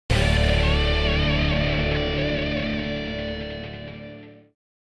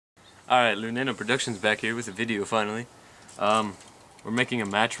Alright, LunanoProductions back here with a video finally. We're making a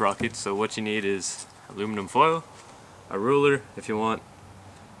match rocket, so what you need is aluminum foil, a ruler if you want,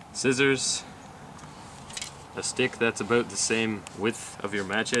 scissors, a stick that's about the same width of your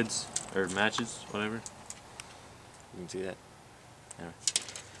match heads, or matches, whatever. You can see that. Anyway.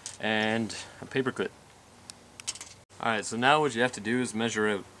 And a paperclip. Alright, so now what you have to do is measure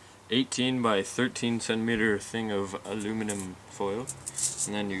out 18 by 13 centimeter thing of aluminum foil,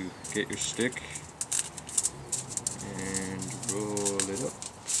 and then you get your stick and roll it up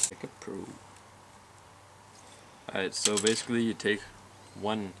like a pro. Alright, so basically you take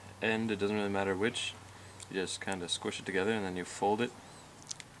one end, it doesn't really matter which, you just kind of squish it together and then you fold it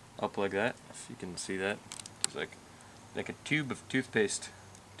up like that, if you can see that. It's like a tube of toothpaste.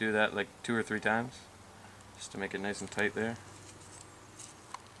 Do that like 2 or 3 times just to make it nice and tight there.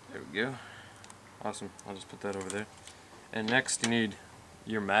 There we go. Awesome. I'll just put that over there. And next you need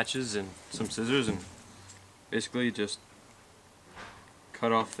your matches and some scissors, and basically just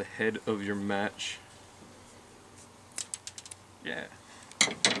cut off the head of your match. Yeah.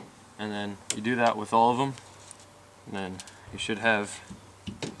 And then you do that with all of them, and then you should have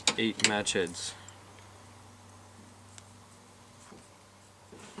 8 match heads.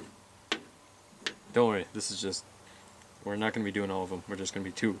 Don't worry, this is just, we're not going to be doing all of them, we're just going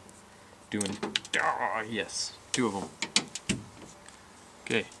to be yes, 2 of them.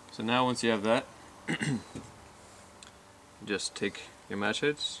 Okay, so now once you have that, just take your match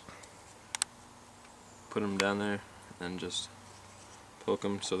heads, put them down there, and just poke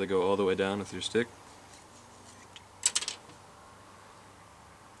them so they go all the way down with your stick.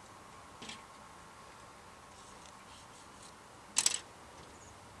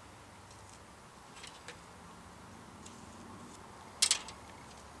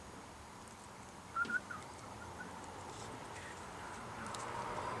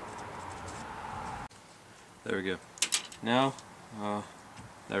 There we go. Now,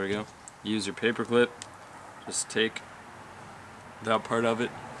 there we go. Use your paper clip. Just take that part of it.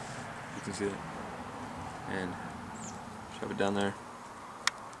 You can see that. And shove it down there.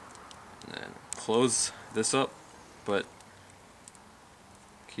 And then close this up, but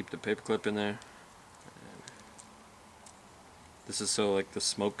keep the paper clip in there. And this is so like the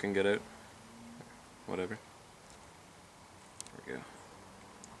smoke can get out. Whatever. There we go.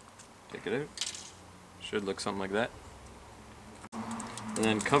 Take it out. Should look something like that. And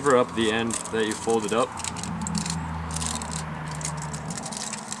then cover up the end that you folded up.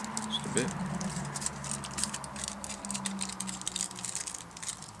 Just a bit.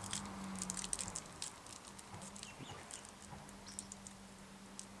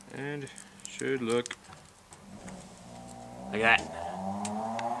 And should look like that.